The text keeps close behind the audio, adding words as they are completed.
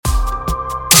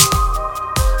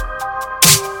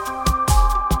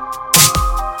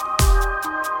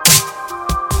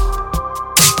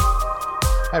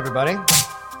everybody.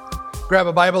 Grab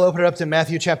a Bible, open it up to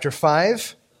Matthew chapter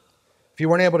 5. If you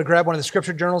weren't able to grab one of the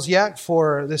scripture journals yet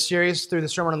for this series through the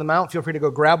Sermon on the Mount, feel free to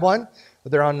go grab one.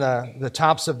 They're on the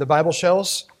tops of the Bible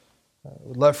shelves.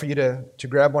 We'd love for you to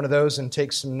grab one of those and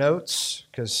take some notes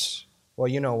because, well,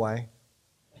 you know why.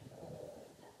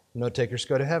 Note takers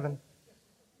go to heaven.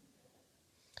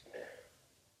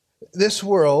 This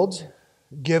world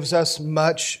gives us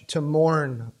much to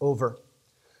mourn over.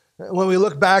 When we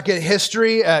look back at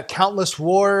history, at countless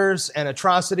wars and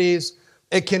atrocities,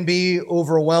 it can be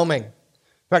overwhelming. In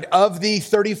fact, of the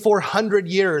 3,400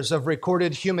 years of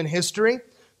recorded human history,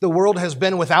 the world has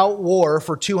been without war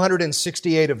for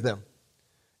 268 of them,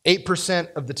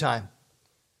 8% of the time.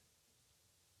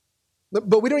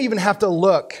 But we don't even have to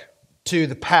look to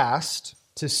the past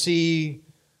to see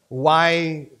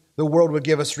why the world would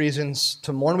give us reasons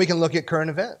to mourn. We can look at current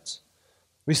events.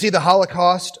 We see the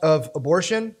Holocaust of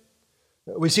abortion.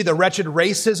 We see the wretched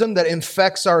racism that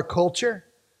infects our culture.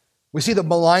 We see the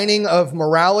maligning of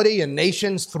morality and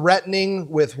nations threatening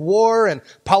with war and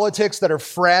politics that are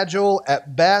fragile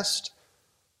at best.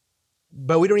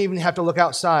 But we don't even have to look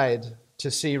outside to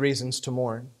see reasons to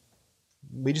mourn.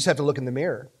 We just have to look in the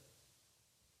mirror.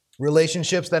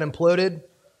 Relationships that imploded,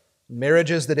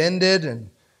 marriages that ended, and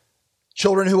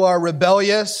children who are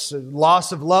rebellious,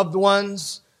 loss of loved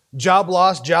ones, job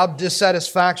loss, job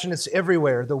dissatisfaction, it's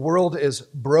everywhere. The world is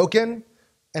broken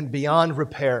and beyond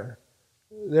repair.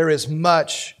 There is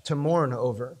much to mourn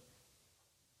over.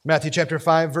 Matthew chapter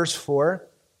 5, verse 4.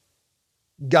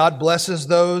 God blesses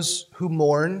those who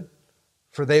mourn,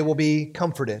 for they will be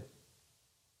comforted.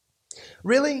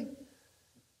 Really?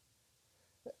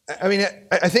 I mean,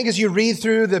 I think as you read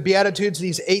through the Beatitudes,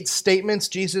 these 8 statements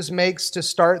Jesus makes to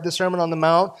start the Sermon on the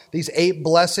Mount, these 8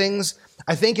 blessings,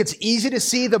 I think it's easy to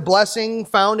see the blessing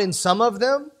found in some of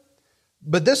them,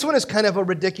 but this one is kind of a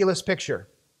ridiculous picture.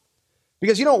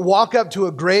 Because you don't walk up to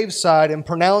a graveside and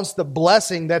pronounce the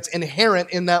blessing that's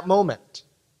inherent in that moment.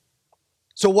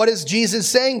 So what is Jesus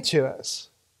saying to us?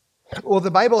 Well,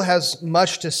 the Bible has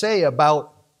much to say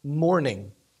about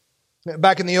mourning.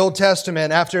 Back in the Old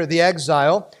Testament, after the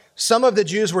exile, some of the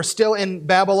Jews were still in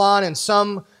Babylon and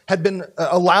some had been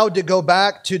allowed to go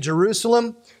back to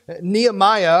Jerusalem.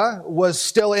 Nehemiah was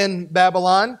still in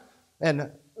Babylon,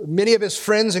 and many of his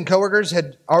friends and coworkers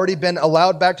had already been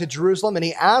allowed back to Jerusalem, and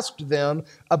he asked them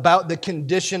about the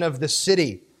condition of the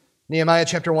city. Nehemiah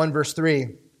chapter 1, verse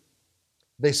 3.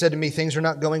 They said to me, "Things are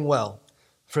not going well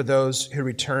for those who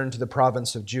return to the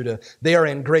province of Judah. They are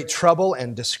in great trouble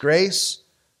and disgrace.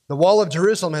 The wall of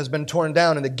Jerusalem has been torn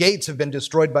down, and the gates have been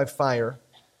destroyed by fire."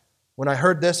 When I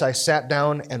heard this, I sat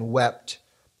down and wept.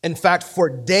 In fact, for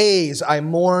days I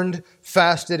mourned,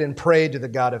 fasted, and prayed to the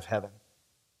God of heaven.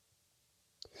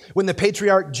 When the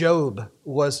patriarch Job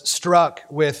was struck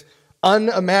with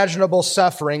unimaginable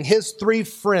suffering, his 3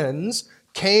 friends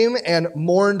came and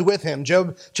mourned with him.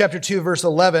 Job chapter 2, verse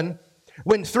 11.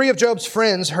 When 3 of Job's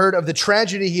friends heard of the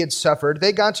tragedy he had suffered,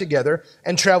 they got together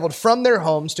and traveled from their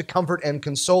homes to comfort and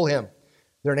console him.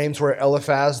 Their names were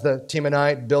Eliphaz the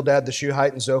Temanite, Bildad the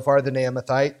Shuhite, and Zophar the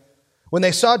Naamathite. When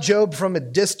they saw Job from a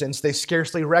distance, they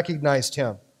scarcely recognized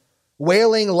him.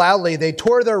 Wailing loudly, they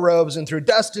tore their robes and threw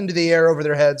dust into the air over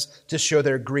their heads to show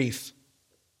their grief.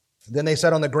 Then they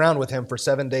sat on the ground with him for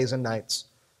 7 days and nights.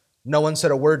 No one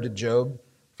said a word to Job,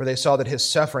 for they saw that his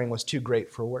suffering was too great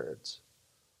for words.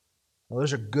 Well,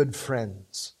 those are good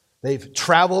friends. They've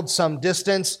traveled some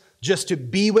distance just to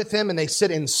be with him, and they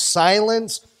sit in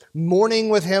silence, mourning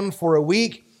with him for a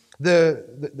week.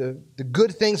 The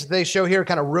good things that they show here are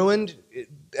kind of ruined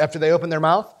after they open their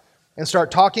mouth and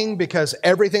start talking because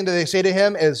everything that they say to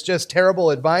him is just terrible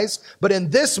advice. But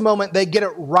in this moment, they get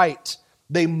it right.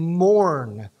 They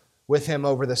mourn with him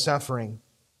over the suffering.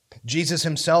 Jesus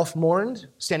himself mourned,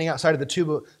 standing outside of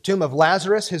the tomb of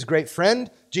Lazarus, his great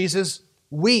friend. Jesus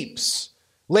weeps.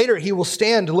 Later, he will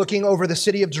stand looking over the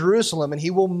city of Jerusalem, and he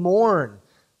will mourn.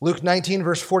 Luke 19,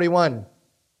 verse 41.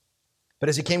 But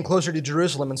as he came closer to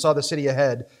Jerusalem and saw the city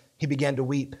ahead, he began to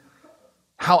weep.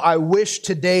 "How I wish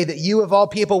today that you of all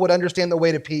people would understand the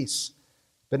way to peace.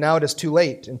 But now it is too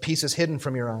late, and peace is hidden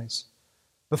from your eyes.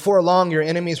 Before long, your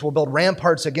enemies will build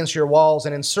ramparts against your walls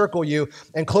and encircle you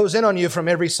and close in on you from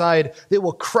every side. They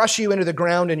will crush you into the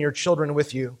ground and your children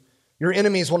with you. Your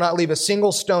enemies will not leave a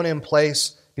single stone in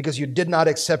place because you did not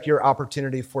accept your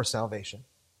opportunity for salvation."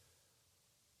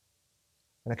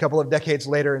 And a couple of decades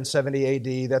later in 70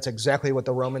 AD, that's exactly what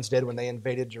the Romans did when they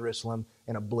invaded Jerusalem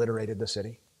and obliterated the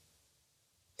city.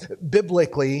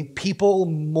 Biblically, people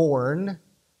mourn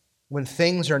when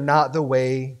things are not the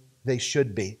way they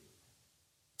should be.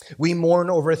 We mourn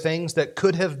over things that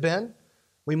could have been.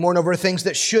 We mourn over things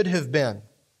that should have been.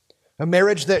 a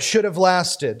marriage that should have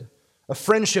lasted, a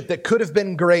friendship that could have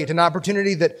been great, an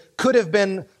opportunity that could have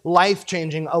been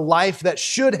life-changing, a life that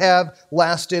should have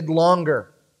lasted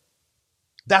longer.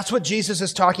 That's what Jesus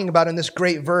is talking about in this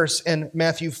great verse in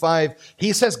Matthew 5.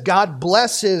 He says God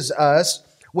blesses us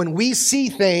when we see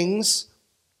things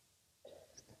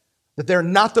that they're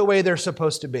not the way they're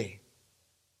supposed to be.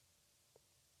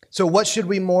 So what should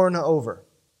we mourn over?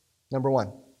 Number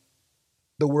one,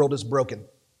 the world is broken.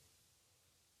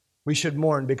 We should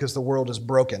mourn because the world is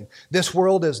broken. This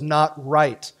world is not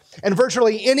right. And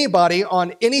virtually anybody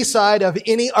on any side of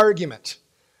any argument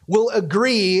will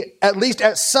agree, at least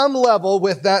at some level,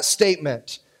 with that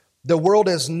statement. The world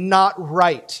is not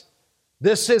right.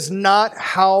 This is not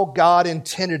how God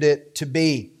intended it to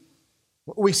be.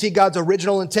 We see God's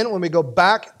original intent when we go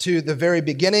back to the very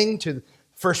beginning, to the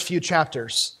first few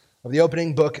chapters of the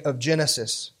opening book of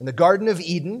Genesis. In the Garden of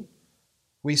Eden,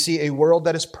 we see a world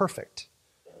that is perfect.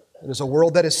 It is a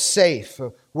world that is safe,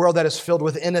 a world that is filled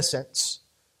with innocence.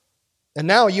 And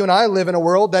now you and I live in a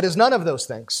world that is none of those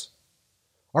things.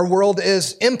 Our world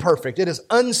is imperfect, it is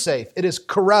unsafe, it is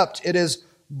corrupt, it is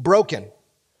broken.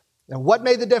 And what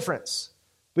made the difference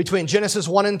between Genesis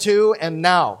 1 and 2 and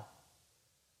now?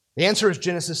 The answer is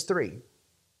Genesis 3.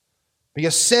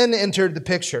 Because sin entered the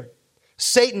picture.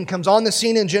 Satan comes on the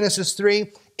scene in Genesis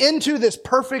 3 into this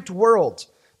perfect world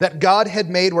that God had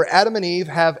made where Adam and Eve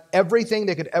have everything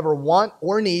they could ever want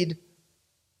or need.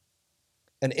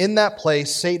 And in that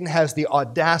place, Satan has the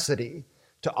audacity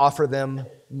to offer them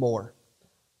more.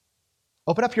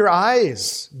 Open up your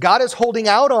eyes. God is holding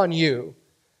out on you.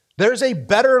 There's a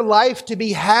better life to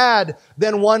be had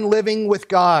than one living with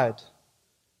God.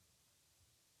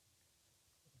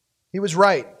 He was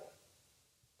right,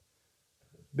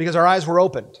 because our eyes were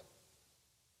opened.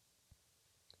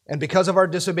 And because of our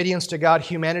disobedience to God,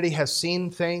 humanity has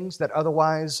seen things that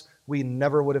otherwise we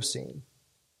never would have seen.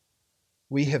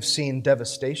 We have seen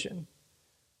devastation.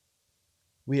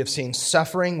 We have seen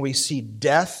suffering. We see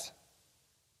death.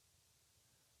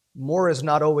 More is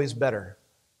not always better.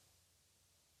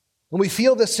 When we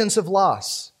feel this sense of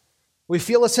loss, we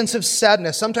feel a sense of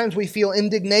sadness. Sometimes we feel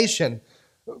indignation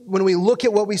when we look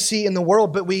at what we see in the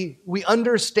world, but we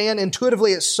understand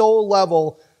intuitively at soul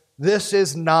level, this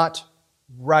is not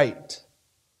right.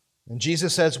 And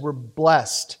Jesus says we're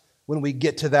blessed when we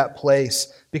get to that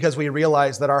place because we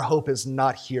realize that our hope is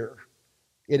not here.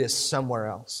 It is somewhere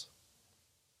else.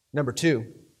 Number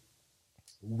two,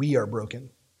 we are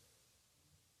broken.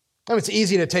 I mean, it's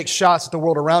easy to take shots at the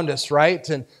world around us, right?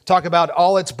 And talk about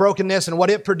all its brokenness and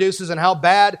what it produces and how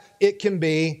bad it can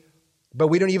be. But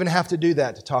we don't even have to do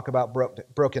that to talk about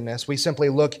brokenness. We simply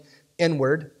look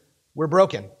inward. We're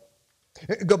broken.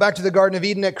 Go back to the Garden of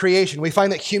Eden at creation. We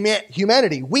find that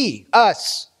humanity, we,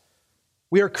 us,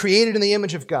 we are created in the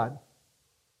image of God.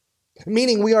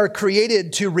 Meaning we are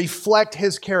created to reflect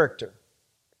His character,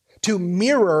 to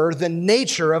mirror the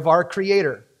nature of our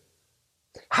Creator.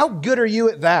 How good are you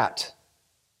at that?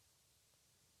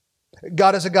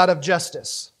 God is a God of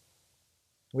justice.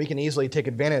 We can easily take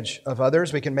advantage of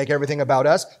others. We can make everything about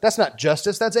us. That's not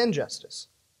justice, that's injustice.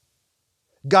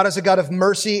 God is a God of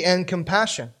mercy and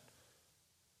compassion.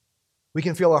 We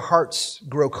can feel our hearts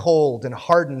grow cold and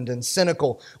hardened and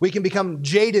cynical. We can become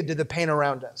jaded to the pain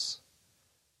around us.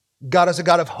 God is a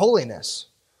God of holiness,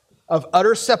 of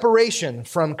utter separation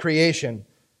from creation.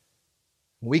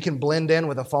 We can blend in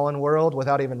with a fallen world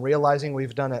without even realizing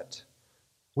we've done it.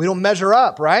 We don't measure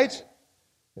up, right?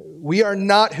 We are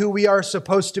not who we are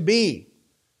supposed to be.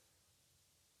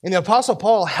 And the Apostle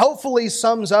Paul helpfully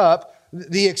sums up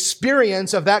the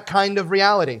experience of that kind of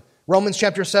reality. Romans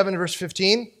chapter 7, verse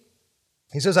 15,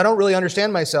 he says, I don't really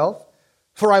understand myself,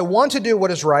 for I want to do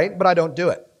what is right, but I don't do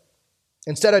it.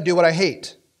 Instead, I do what I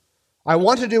hate. I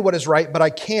want to do what is right, but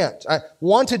I can't. I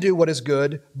want to do what is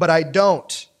good, but I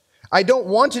don't. I don't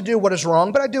want to do what is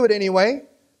wrong, but I do it anyway.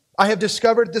 I have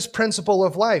discovered this principle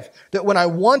of life, that when I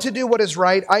want to do what is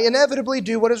right, I inevitably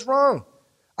do what is wrong.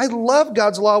 I love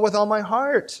God's law with all my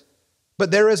heart, but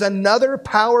there is another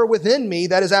power within me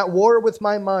that is at war with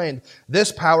my mind.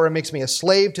 This power makes me a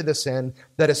slave to the sin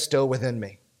that is still within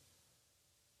me.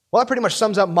 Well, that pretty much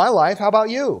sums up my life. How about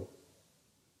you?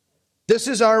 This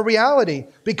is our reality.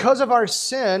 Because of our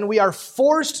sin, we are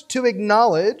forced to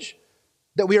acknowledge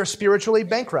that we are spiritually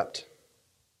bankrupt,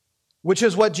 which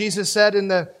is what Jesus said in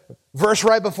the verse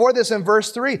right before this in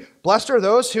verse 3. Blessed are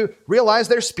those who realize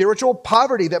their spiritual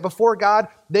poverty, that before God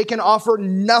they can offer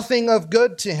nothing of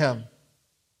good to Him.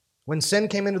 When sin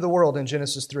came into the world in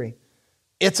Genesis 3,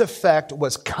 its effect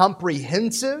was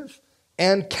comprehensive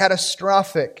and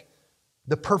catastrophic.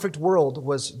 The perfect world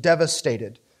was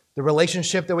devastated. The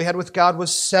relationship that we had with God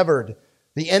was severed.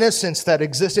 The innocence that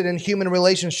existed in human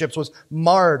relationships was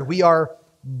marred. We are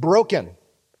broken.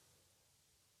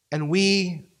 And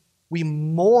we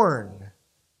mourn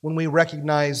when we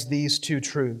recognize these two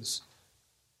truths.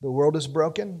 The world is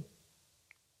broken,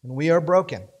 and we are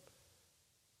broken.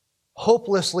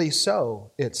 Hopelessly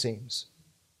so, it seems.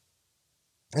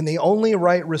 And the only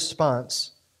right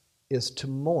response is to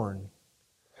mourn.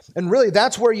 And really,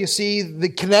 that's where you see the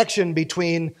connection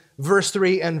between verse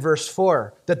 3 and verse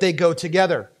 4, that they go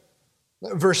together.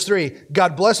 Verse 3,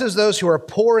 God blesses those who are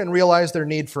poor and realize their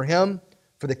need for Him,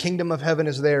 for the kingdom of heaven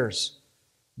is theirs.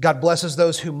 God blesses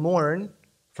those who mourn,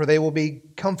 for they will be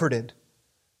comforted.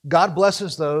 God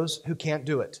blesses those who can't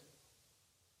do it.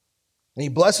 And He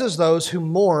blesses those who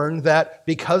mourn that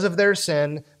because of their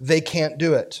sin, they can't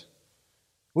do it.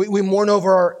 We mourn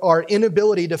over our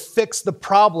inability to fix the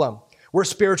problem. We're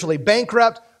spiritually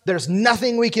bankrupt. There's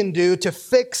nothing we can do to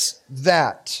fix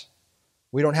that.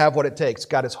 We don't have what it takes.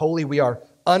 God is holy. We are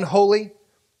unholy.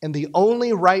 And the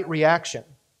only right reaction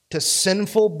to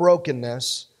sinful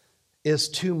brokenness is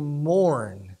to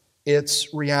mourn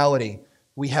its reality.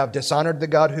 We have dishonored the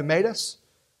God who made us.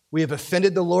 We have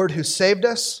offended the Lord who saved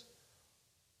us.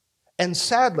 And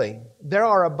sadly, there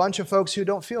are a bunch of folks who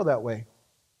don't feel that way.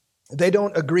 They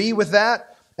don't agree with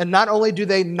that. And not only do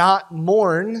they not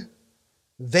mourn,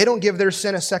 they don't give their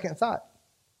sin a second thought.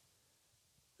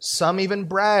 Some even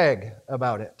brag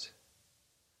about it.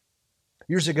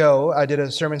 Years ago, I did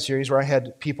a sermon series where I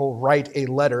had people write a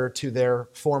letter to their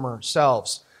former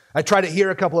selves. I tried it here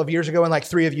a couple of years ago, and like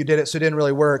 3 of you did it, so it didn't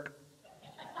really work.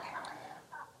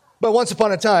 But once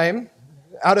upon a time,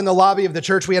 out in the lobby of the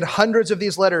church, we had hundreds of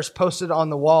these letters posted on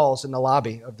the walls in the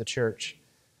lobby of the church.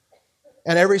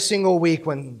 And every single week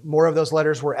when more of those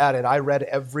letters were added, I read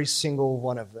every single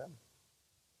one of them.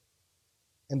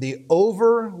 And the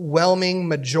overwhelming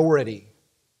majority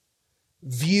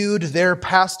viewed their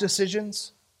past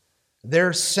decisions,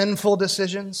 their sinful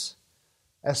decisions,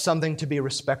 as something to be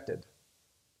respected.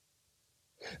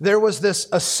 There was this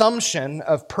assumption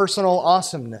of personal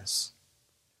awesomeness,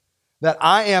 that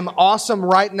I am awesome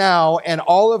right now, and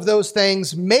all of those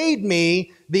things made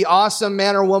me the awesome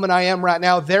man or woman I am right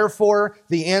now. Therefore,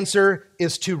 the answer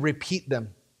is to repeat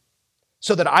them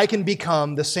so that I can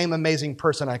become the same amazing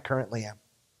person I currently am.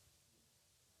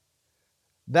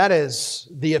 That is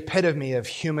the epitome of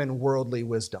human worldly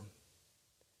wisdom.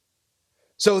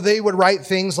 So they would write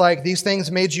things like, these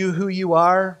things made you who you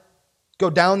are. Go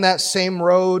down that same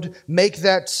road. Make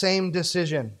that same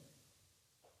decision.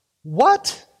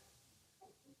 What?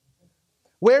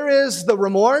 Where is the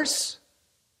remorse?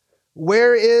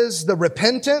 Where is the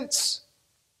repentance?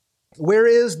 Where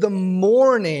is the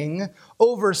mourning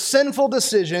over sinful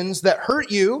decisions that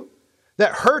hurt you,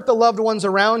 that hurt the loved ones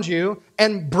around you,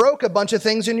 and broke a bunch of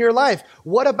things in your life?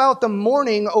 What about the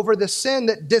mourning over the sin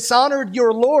that dishonored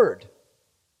your Lord?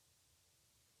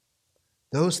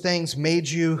 Those things made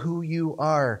you who you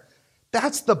are.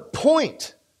 That's the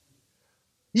point.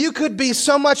 You could be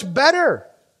so much better.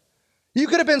 You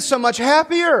could have been so much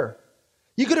happier.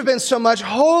 You could have been so much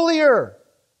holier.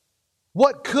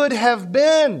 What could have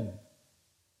been?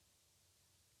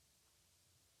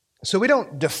 So we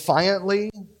don't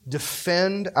defiantly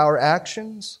defend our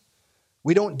actions.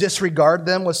 We don't disregard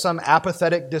them with some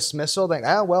apathetic dismissal, like,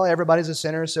 well, everybody's a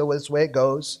sinner, so that's the way it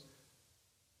goes.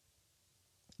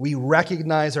 We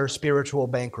recognize our spiritual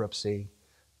bankruptcy,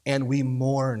 and we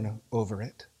mourn over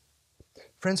it.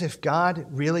 Friends, if God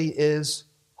really is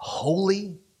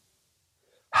holy,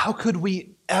 how could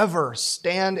we ever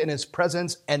stand in His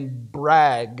presence and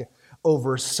brag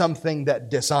over something that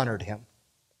dishonored Him?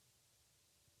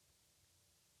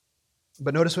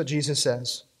 But notice what Jesus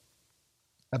says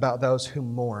about those who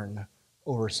mourn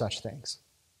over such things.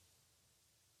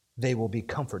 They will be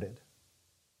comforted.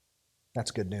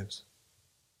 That's good news.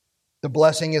 The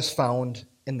blessing is found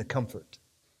in the comfort.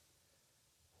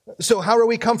 So how are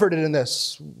we comforted in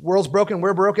this? World's broken,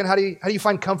 we're broken. How do you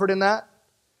find comfort in that?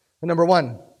 And number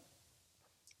one,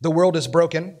 the world is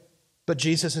broken, but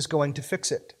Jesus is going to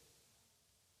fix it.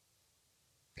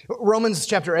 Romans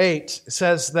chapter 8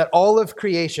 says that all of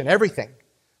creation, everything,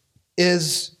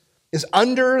 is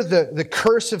under the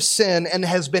curse of sin and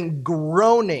has been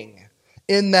groaning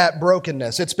in that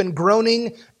brokenness. It's been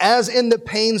groaning as in the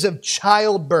pains of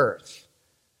childbirth.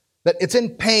 That it's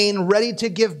in pain, ready to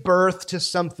give birth to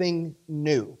something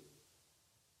new.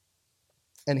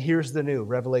 And here's the new,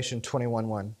 Revelation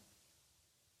 21:1.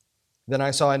 Then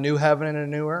I saw a new heaven and a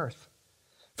new earth.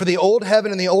 For the old heaven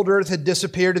and the old earth had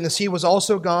disappeared, and the sea was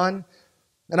also gone.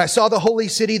 And I saw the holy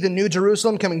city, the new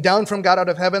Jerusalem, coming down from God out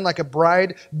of heaven like a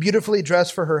bride beautifully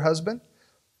dressed for her husband.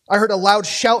 I heard a loud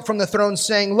shout from the throne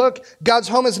saying, "Look, God's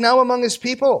home is now among his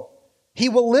people. He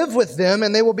will live with them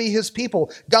and they will be his people.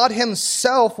 God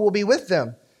himself will be with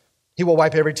them. He will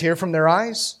wipe every tear from their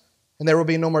eyes, and there will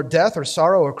be no more death or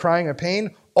sorrow or crying or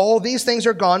pain. All these things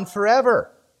are gone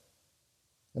forever."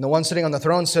 And the one sitting on the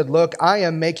throne said, "Look, I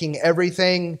am making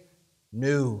everything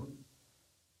new."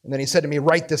 And then he said to me,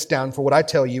 "Write this down, for what I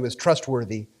tell you is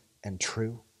trustworthy and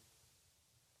true."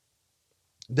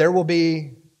 There will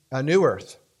be a new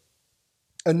earth,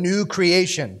 a new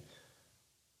creation.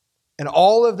 And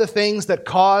all of the things that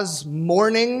cause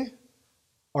mourning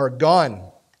are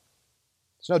gone.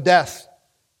 There's no death,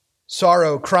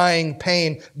 sorrow, crying,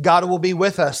 pain. God will be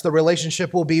with us. The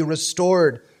relationship will be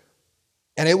restored.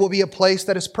 And it will be a place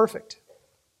that is perfect.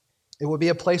 It will be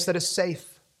a place that is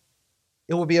safe.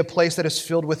 It will be a place that is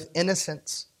filled with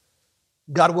innocence.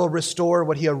 God will restore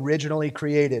what he originally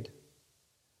created.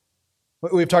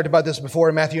 We've talked about this before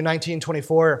in Matthew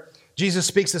 19:24. Jesus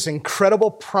speaks this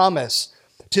incredible promise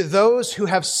to those who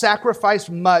have sacrificed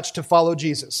much to follow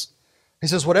Jesus. He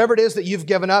says, whatever it is that you've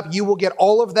given up, you will get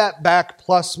all of that back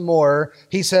plus more.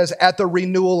 He says, at the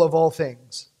renewal of all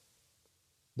things.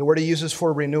 The word he uses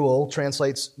for renewal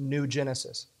translates new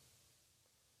Genesis.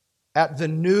 At the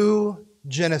new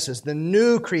Genesis, the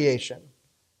new creation.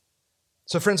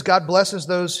 So friends, God blesses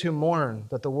those who mourn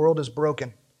that the world is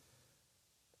broken,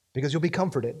 because you'll be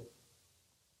comforted,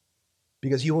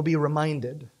 because you will be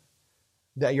reminded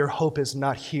that your hope is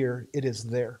not here, it is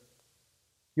there.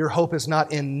 Your hope is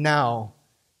not in now,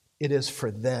 it is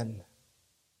for then.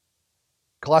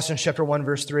 Colossians chapter 1,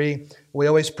 verse 3, we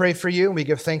always pray for you, and we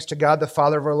give thanks to God, the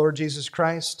Father of our Lord Jesus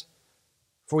Christ,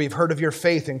 for we've heard of your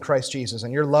faith in Christ Jesus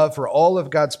and your love for all of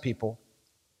God's people,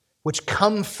 which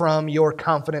come from your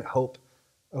confident hope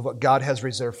of what God has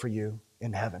reserved for you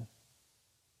in heaven.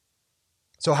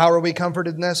 So how are we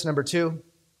comforted in this? Number 2,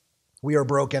 we are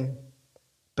broken,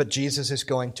 but Jesus is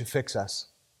going to fix us.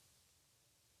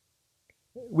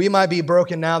 We might be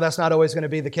broken now. That's not always going to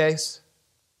be the case.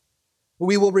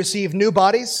 We will receive new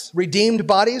bodies, redeemed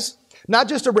bodies, not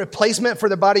just a replacement for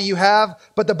the body you have,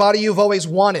 but the body you've always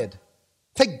wanted.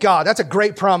 Thank God. That's a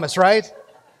great promise, right?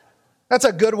 That's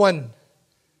a good one.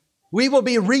 We will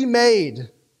be remade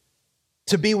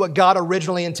to be what God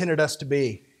originally intended us to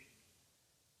be.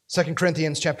 2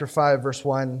 Corinthians chapter 5, verse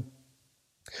 1.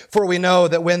 For we know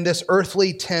that when this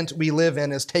earthly tent we live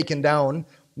in is taken down,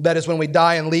 that is when we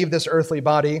die and leave this earthly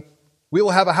body, we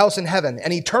will have a house in heaven,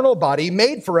 an eternal body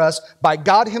made for us by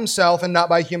God himself and not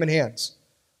by human hands.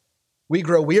 We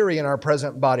grow weary in our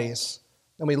present bodies,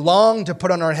 and we long to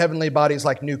put on our heavenly bodies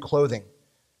like new clothing.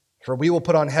 For we will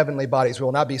put on heavenly bodies. We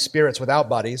will not be spirits without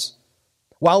bodies.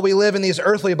 While we live in these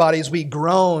earthly bodies, we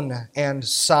groan and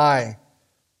sigh.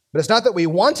 But it's not that we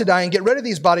want to die and get rid of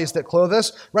these bodies that clothe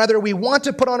us. Rather, we want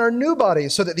to put on our new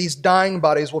bodies so that these dying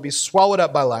bodies will be swallowed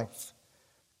up by life.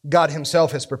 God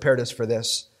himself has prepared us for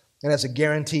this. And as a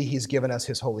guarantee, he's given us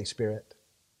his Holy Spirit.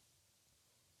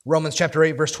 Romans chapter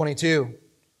 8, verse 22.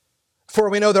 For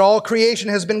we know that all creation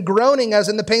has been groaning as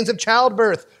in the pains of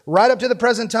childbirth, right up to the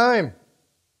present time.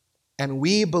 And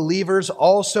we believers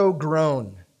also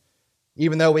groan,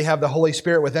 even though we have the Holy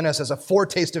Spirit within us as a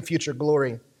foretaste of future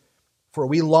glory. For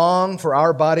we long for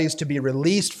our bodies to be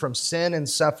released from sin and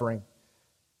suffering.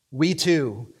 We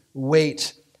too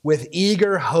wait with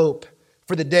eager hope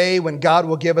for the day when God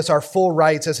will give us our full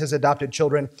rights as his adopted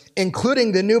children,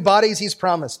 including the new bodies he's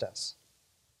promised us.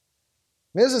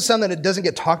 This is something that doesn't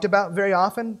get talked about very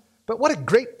often, but what a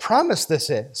great promise this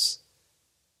is.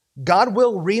 God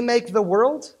will remake the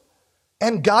world,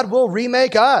 and God will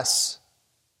remake us.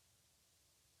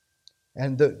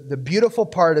 And the beautiful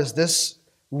part is this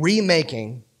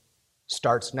remaking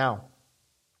starts now.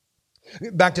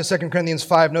 Back to 2 Corinthians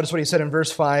 5, notice what he said in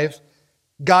verse 5.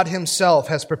 God himself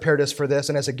has prepared us for this,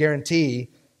 and as a guarantee,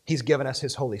 he's given us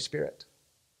his Holy Spirit.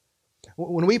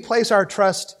 When we place our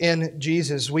trust in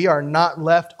Jesus, we are not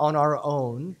left on our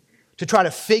own to try to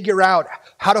figure out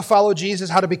how to follow Jesus,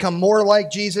 how to become more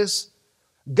like Jesus.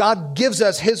 God gives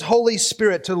us his Holy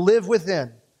Spirit to live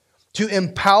within, to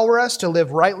empower us to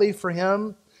live rightly for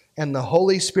him, and the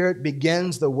Holy Spirit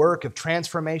begins the work of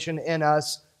transformation in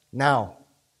us now.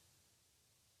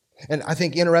 And I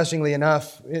think interestingly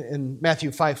enough, in Matthew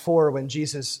 5:4, when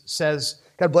Jesus says,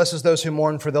 God blesses those who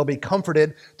mourn for they'll be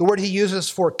comforted, the word he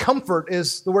uses for comfort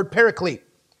is the word paraclete.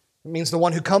 It means the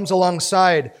one who comes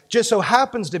alongside. Just so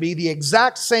happens to be the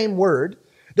exact same word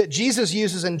that Jesus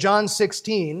uses in John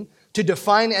 16 to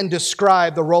define and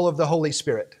describe the role of the Holy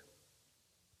Spirit.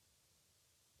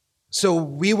 So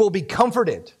we will be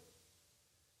comforted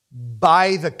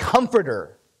by the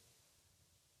Comforter.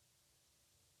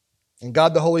 And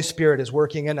God the Holy Spirit is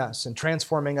working in us and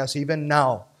transforming us even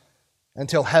now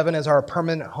until heaven is our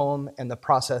permanent home and the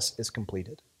process is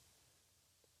completed.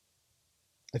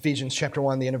 Ephesians chapter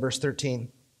 1, the end of verse 13.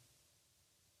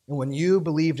 And when you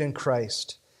believed in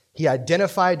Christ, He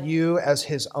identified you as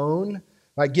His own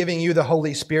by giving you the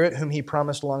Holy Spirit whom He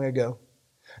promised long ago.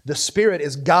 The Spirit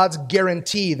is God's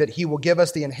guarantee that He will give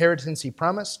us the inheritance He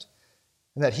promised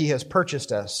and that He has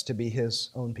purchased us to be His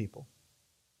own people.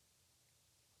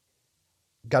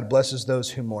 God blesses those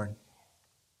who mourn,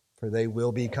 for they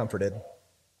will be comforted.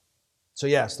 So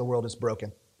yes, the world is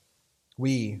broken.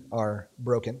 We are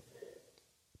broken.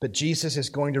 But Jesus is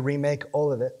going to remake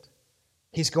all of it.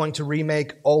 He's going to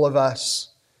remake all of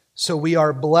us. So we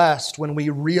are blessed when we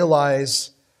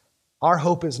realize our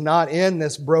hope is not in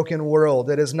this broken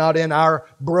world. It is not in our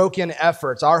broken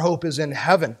efforts. Our hope is in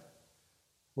heaven.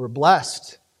 We're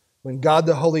blessed when God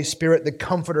the Holy Spirit, the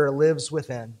Comforter, lives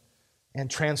within and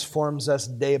transforms us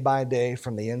day by day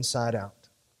from the inside out.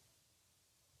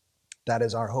 That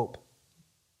is our hope.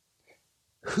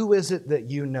 Who is it that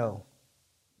you know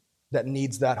that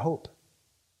needs that hope?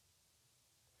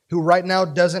 Who right now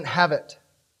doesn't have it?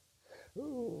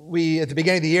 We, at the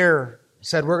beginning of the year,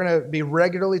 said we're going to be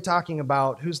regularly talking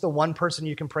about who's the one person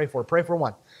you can pray for. Pray for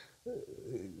one.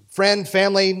 Friend,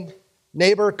 family,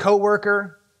 neighbor,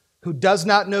 coworker who does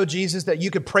not know Jesus that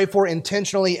you could pray for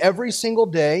intentionally every single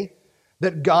day,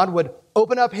 that God would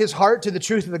open up his heart to the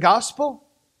truth of the gospel,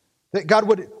 that God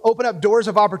would open up doors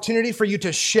of opportunity for you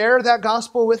to share that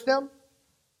gospel with them.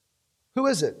 Who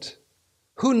is it?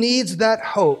 Who needs that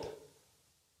hope?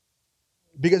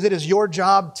 Because it is your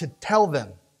job to tell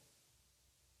them.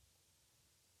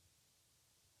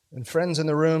 And friends in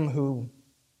the room who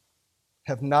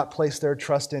have not placed their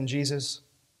trust in Jesus,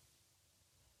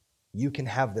 you can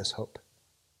have this hope.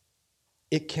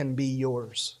 It can be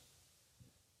yours.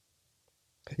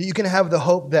 You can have the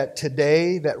hope that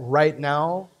today, that right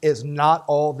now, is not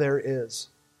all there is.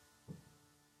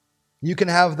 You can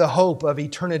have the hope of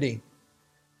eternity.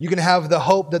 You can have the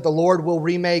hope that the Lord will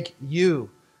remake you.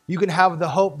 You can have the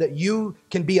hope that you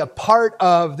can be a part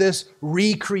of this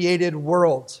recreated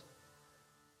world.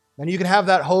 And you can have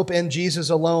that hope in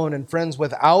Jesus alone. And friends,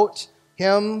 without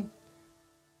Him,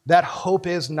 that hope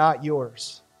is not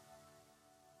yours.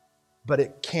 But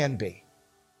it can be.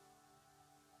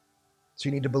 So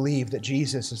you need to believe that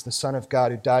Jesus is the Son of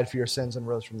God who died for your sins and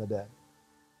rose from the dead.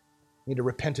 You need to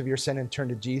repent of your sin and turn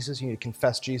to Jesus. You need to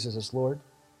confess Jesus as Lord.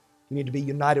 You need to be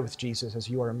united with Jesus as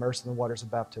you are immersed in the waters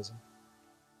of baptism.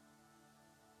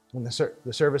 When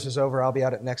the service is over, I'll be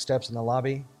out at Next Steps in the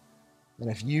lobby.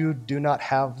 And if you do not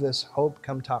have this hope,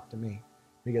 come talk to me,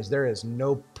 because there is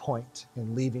no point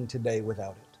in leaving today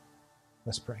without it.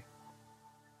 Let's pray.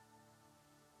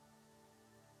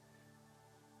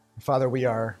 Father, we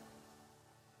are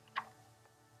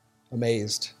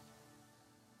amazed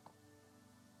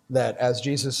that as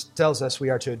Jesus tells us, we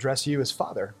are to address you as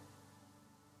Father.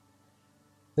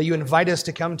 That you invite us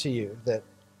to come to you, that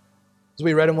as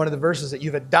we read in one of the verses, that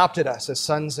you've adopted us as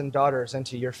sons and daughters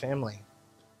into your family.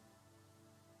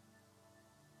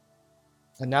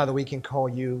 And now that we can call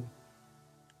you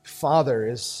Father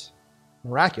is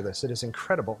miraculous. It is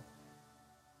incredible.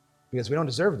 Because we don't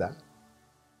deserve that.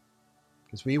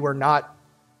 Because we were not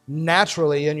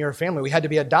naturally in your family. We had to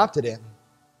be adopted in.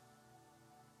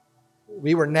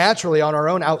 We were naturally on our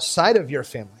own outside of your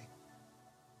family.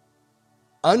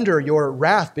 Under your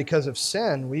wrath because of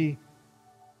sin, we,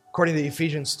 according to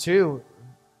Ephesians 2,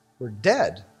 were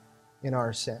dead in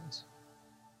our sins.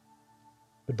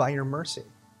 But by your mercy,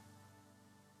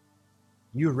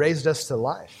 you raised us to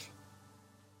life.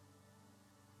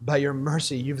 By your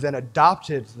mercy, you've then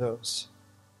adopted those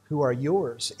who are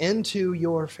yours into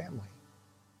your family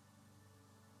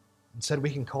and said we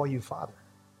can call you Father.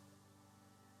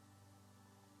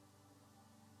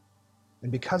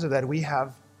 And because of that, we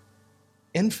have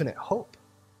infinite hope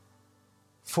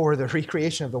for the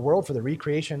recreation of the world, for the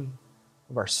recreation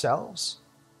of ourselves,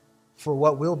 for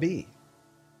what will be,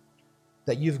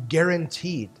 that you've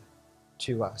guaranteed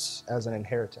to us as an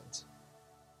inheritance.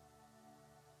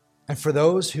 And for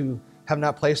those who have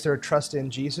not placed their trust in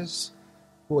Jesus,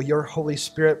 will your Holy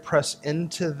Spirit press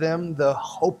into them the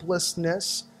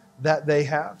hopelessness that they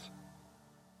have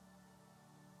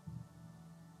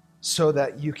so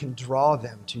that you can draw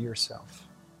them to yourself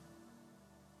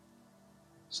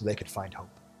so they could find hope.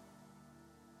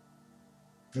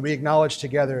 And we acknowledge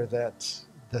together that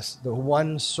the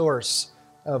one source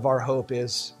of our hope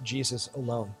is Jesus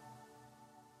alone,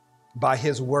 by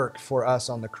his work for us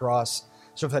on the cross.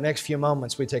 So for the next few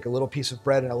moments, we take a little piece of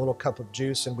bread and a little cup of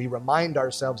juice, and we remind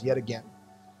ourselves yet again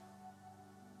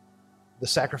the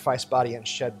sacrificed body and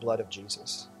shed blood of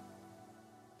Jesus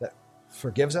that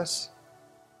forgives us,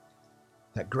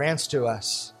 that grants to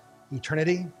us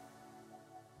eternity,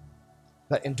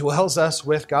 that indwells us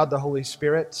with God the Holy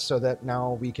Spirit so that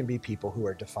now we can be people who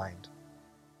are defined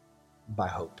by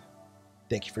hope.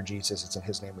 Thank you for Jesus. It's in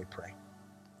his name we pray.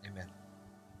 Amen.